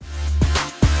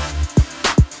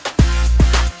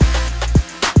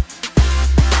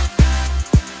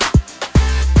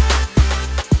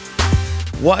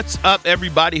What's up,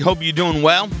 everybody? Hope you're doing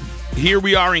well. Here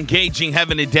we are, Engaging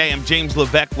Heaven Today. I'm James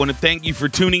Levesque. Want to thank you for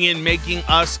tuning in, making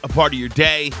us a part of your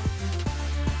day.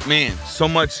 Man, so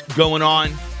much going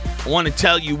on. I want to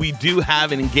tell you, we do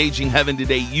have an Engaging Heaven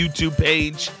Today YouTube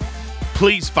page.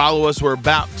 Please follow us. We're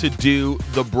about to do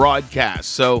the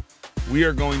broadcast. So we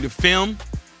are going to film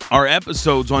our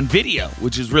episodes on video,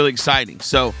 which is really exciting.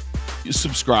 So you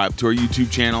subscribe to our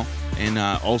YouTube channel and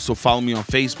also follow me on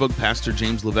Facebook, Pastor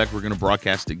James Levesque. We're going to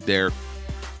broadcast it there.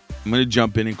 I'm going to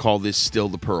jump in and call this Still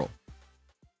the Pearl.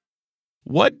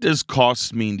 What does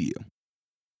cost mean to you?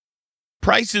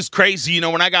 Price is crazy. You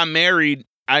know, when I got married,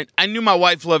 I knew my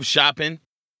wife loved shopping.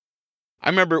 I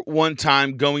remember one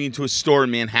time going into a store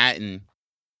in Manhattan.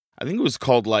 I think it was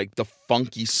called like the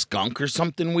Funky Skunk or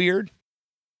something weird.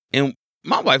 And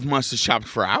my wife must have shopped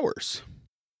for hours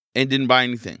and didn't buy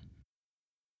anything.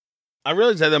 I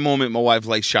realized at that moment my wife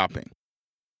likes shopping.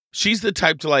 She's the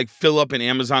type to like fill up an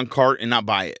Amazon cart and not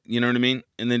buy it. You know what I mean?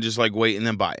 And then just like wait and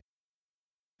then buy it.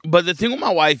 But the thing with my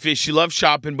wife is she loves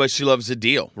shopping, but she loves the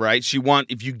deal, right?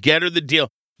 If you get her the deal,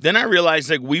 then I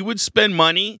realized like we would spend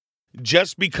money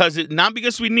just because not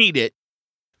because we need it,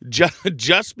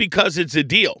 just because it's a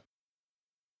deal.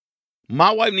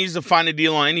 My wife needs to find a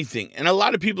deal on anything. And a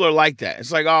lot of people are like that.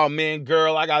 It's like, oh man,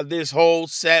 girl, I got this whole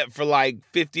set for like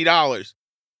 $50.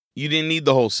 You didn't need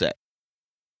the whole set.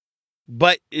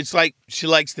 But it's like she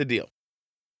likes the deal.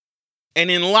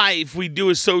 And in life, we do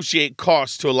associate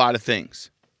cost to a lot of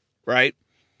things, right?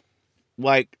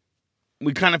 Like,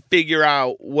 we kind of figure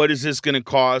out, what is this going to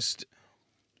cost?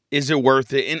 Is it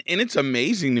worth it? And it's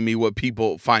amazing to me what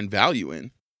people find value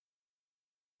in.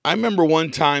 I remember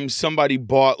one time somebody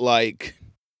bought like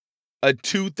a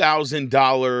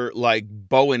 $2,000 like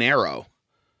bow and arrow.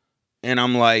 And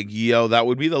I'm like, yo, that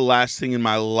would be the last thing in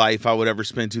my life I would ever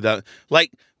spend $2,000.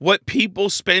 Like, what people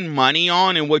spend money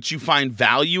on and what you find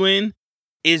value in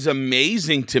is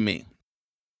amazing to me.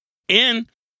 And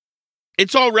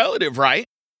it's all relative, right?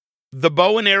 The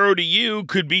bow and arrow to you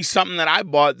could be something that I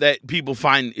bought that people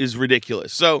find is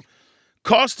ridiculous. So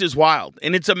cost is wild.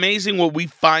 And it's amazing what we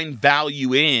find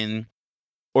value in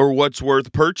or what's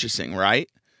worth purchasing, right?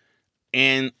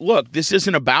 And look, this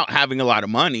isn't about having a lot of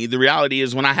money. The reality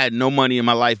is when I had no money in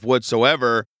my life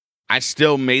whatsoever, I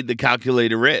still made the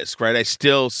calculated risk, right? I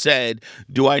still said,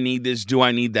 do I need this? Do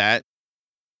I need that?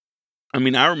 I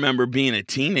mean, I remember being a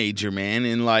teenager, man,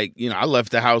 and like, you know, I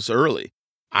left the house early.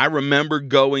 I remember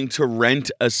going to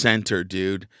Rent-A-Center,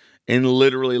 dude, and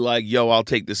literally like, yo, I'll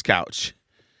take this couch.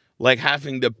 Like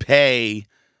having to pay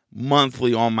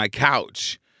monthly on my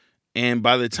couch. And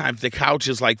by the time the couch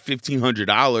is like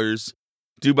 $1,500,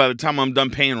 dude, by the time I'm done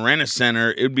paying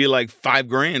Rent-A-Center, it'd be like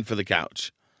 $5,000 for the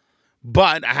couch.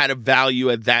 But I had a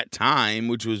value at that time,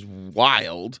 which was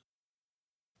wild,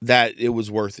 that it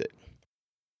was worth it.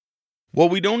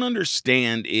 What we don't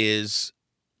understand is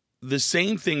the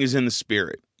same thing is in the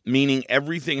spirit, meaning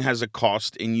everything has a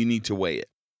cost and you need to weigh it.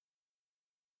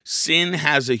 Sin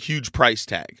has a huge price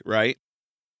tag, right?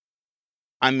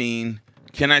 I mean,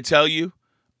 can I tell you?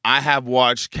 I have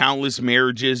watched countless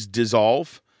marriages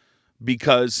dissolve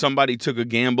because somebody took a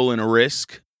gamble and a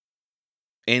risk,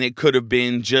 and it could have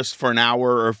been just for an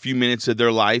hour or a few minutes of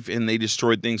their life, and they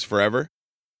destroyed things forever.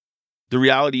 The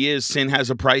reality is sin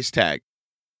has a price tag,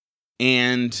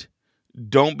 and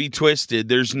don't be twisted.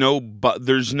 There's no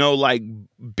like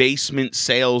basement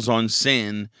sales on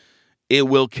sin. It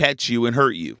will catch you and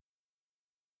hurt you.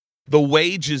 The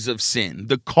wages of sin,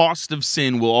 the cost of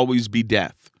sin will always be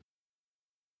death.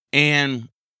 And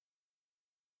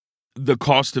the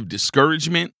cost of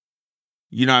discouragement,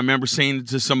 you know, I remember saying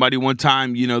to somebody one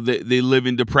time, you know, they live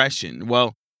in depression.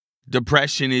 Well,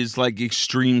 depression is like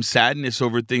extreme sadness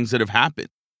over things that have happened.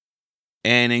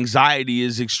 And anxiety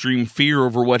is extreme fear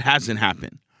over what hasn't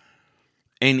happened.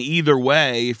 And either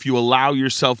way, if you allow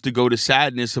yourself to go to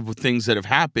sadness of things that have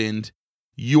happened,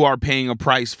 you are paying a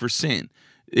price for sin.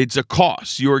 It's a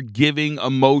cost. You're giving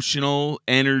emotional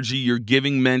energy, you're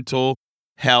giving mental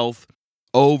health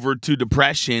over to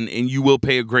depression, and you will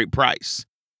pay a great price.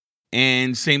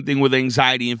 And same thing with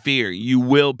anxiety and fear. You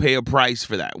will pay a price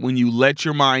for that. When you let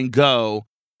your mind go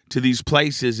to these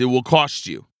places, it will cost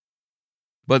you.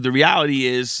 But the reality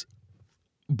is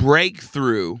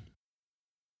breakthrough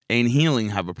and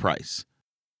healing have a price.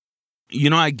 You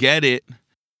know, I get it.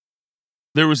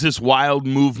 There was this wild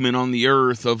movement on the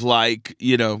earth of like,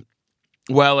 you know,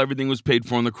 well, everything was paid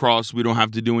for on the cross. We don't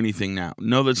have to do anything now.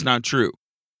 No, that's not true.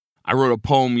 I wrote a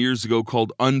poem years ago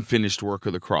called Unfinished Work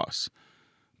of the Cross.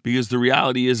 Because the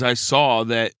reality is I saw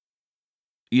that,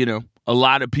 you know, a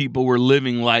lot of people were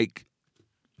living like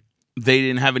they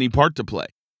didn't have any part to play.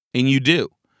 And you do.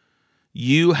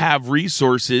 you have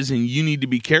resources and you need to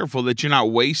be careful that you're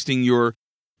not wasting your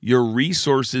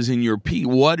resources and your peace.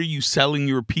 What are you selling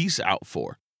your peace out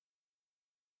for?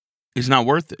 It's not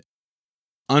worth it.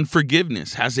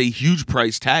 Unforgiveness has a huge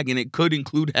price tag, and it could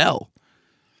include hell.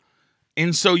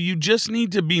 And so you just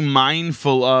need to be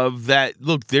mindful of that.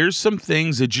 Look, there's some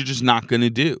things that you're just not going to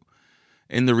do.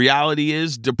 And the reality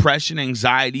is depression,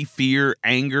 anxiety, fear,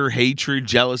 anger, hatred,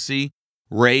 jealousy,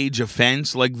 rage,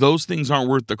 offense, like those things aren't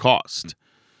worth the cost.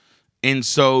 And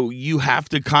so you have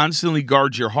to constantly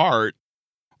guard your heart,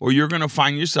 or you're going to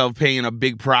find yourself paying a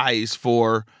big price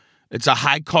for, it's a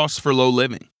high cost for low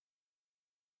living.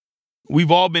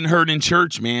 We've all been hurt in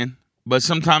church, man. But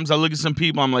sometimes I look at some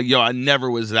people, I'm like, yo, I never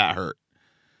was that hurt.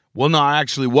 Well, no, I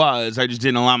actually was. I just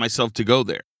didn't allow myself to go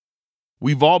there.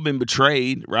 We've all been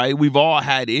betrayed, right? We've all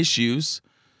had issues.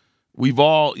 We've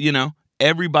all,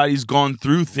 everybody's gone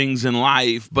through things in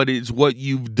life, but it's what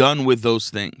you've done with those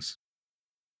things.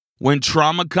 When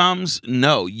trauma comes,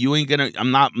 no, you ain't gonna,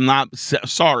 I'm not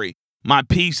sorry. My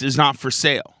peace is not for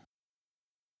sale.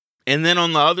 And then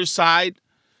on the other side,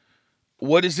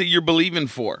 what is it you're believing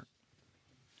for?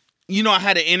 I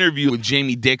had an interview with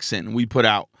Jamie Dixon we put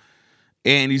out.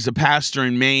 And he's a pastor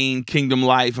in Maine, Kingdom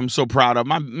Life. I'm so proud of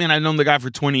him. I've known the guy for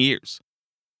 20 years.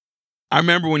 I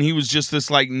remember when he was just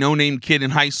this no-name kid in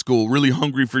high school, really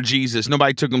hungry for Jesus.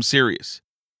 Nobody took him serious.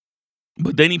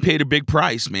 But then he paid a big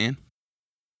price, man.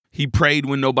 He prayed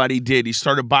when nobody did. He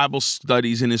started Bible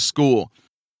studies in his school.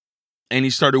 And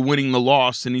he started winning the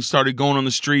lost. And he started going on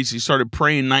the streets. He started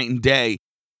praying night and day.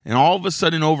 And all of a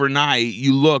sudden, overnight,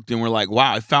 you looked and were like,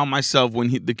 wow, I found myself when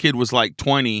the kid was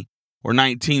 20 or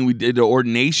 19, we did the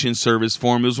ordination service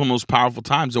for him. It was one of the most powerful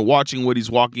times. And watching what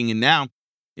he's walking in now,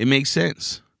 it makes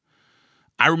sense.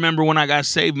 I remember when I got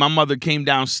saved, my mother came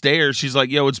downstairs. She's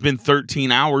like, yo, it's been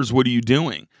 13 hours. What are you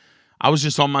doing? I was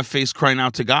just on my face crying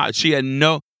out to God. She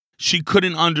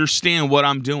couldn't understand what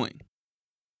I'm doing.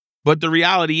 But the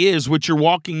reality is what you're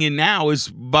walking in now is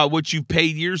by what you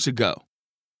paid years ago.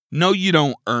 No, you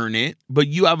don't earn it, but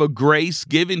you have a grace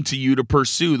given to you to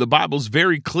pursue. The Bible's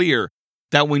very clear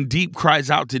that when deep cries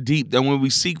out to deep, that when we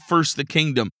seek first the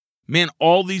kingdom, man,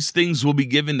 all these things will be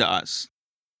given to us.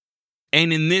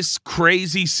 And in this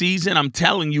crazy season, I'm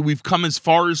telling you, we've come as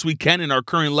far as we can in our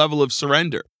current level of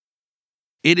surrender.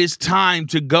 It is time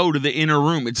to go to the inner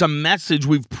room. It's a message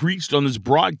we've preached on this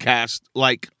broadcast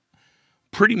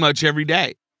pretty much every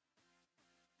day.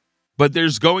 But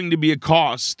there's going to be a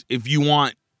cost if you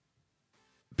want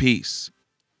peace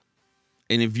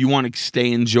and if you want to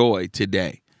stay in joy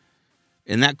today.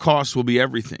 And that cost will be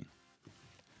everything.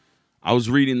 I was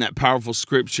reading that powerful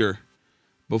scripture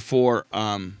before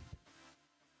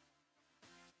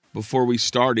we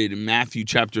started in Matthew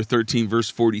chapter 13, verse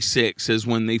 46 says,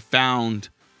 when they found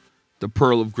the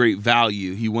pearl of great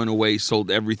value, he went away,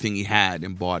 sold everything he had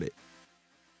and bought it.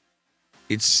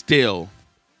 It's still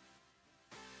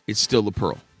the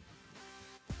pearl.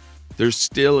 There's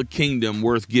still a kingdom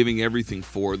worth giving everything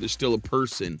for. There's still a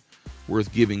person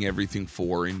worth giving everything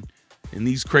for. And in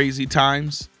these crazy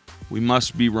times, we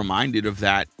must be reminded of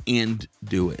that and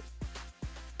do it.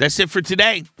 That's it for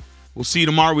today. We'll see you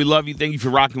tomorrow. We love you. Thank you for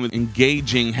rocking with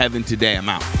Engaging Heaven Today. I'm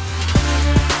out.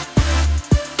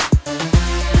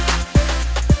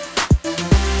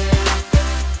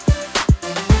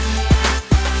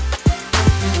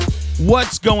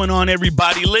 What's going on,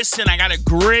 everybody? Listen, I got a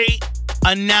great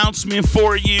announcement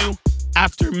for you.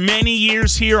 After many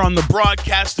years here on the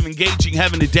broadcast of Engaging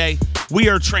Heaven Today, we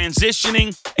are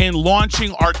transitioning and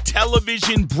launching our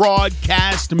television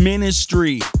broadcast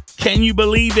ministry. Can you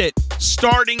believe it?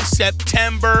 Starting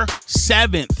September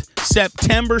 7th,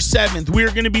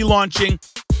 we're going to be launching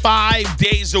 5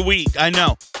 days a week. I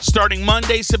know. Starting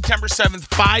Monday, September 7th,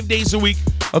 5 days a week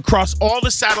across all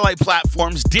the satellite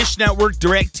platforms, Dish Network,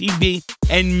 DirecTV,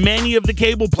 and many of the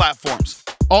cable platforms.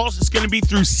 Also, it's going to be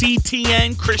through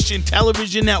CTN, Christian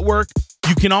Television Network.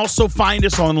 You can also find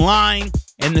us online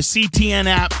and the CTN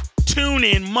app. Tune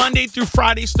in Monday through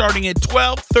Friday starting at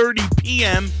 12:30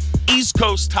 p.m. East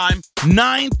Coast time,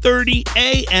 9:30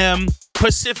 a.m.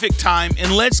 Pacific time.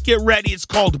 And let's get ready. It's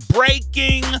called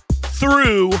Breaking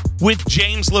Through with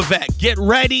James Levesque. Get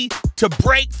ready to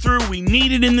break through. We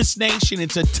need it in this nation.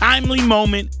 It's a timely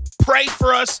moment. Pray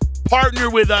for us. Partner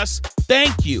with us.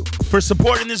 Thank you for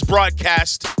supporting this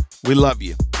broadcast. We love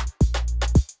you.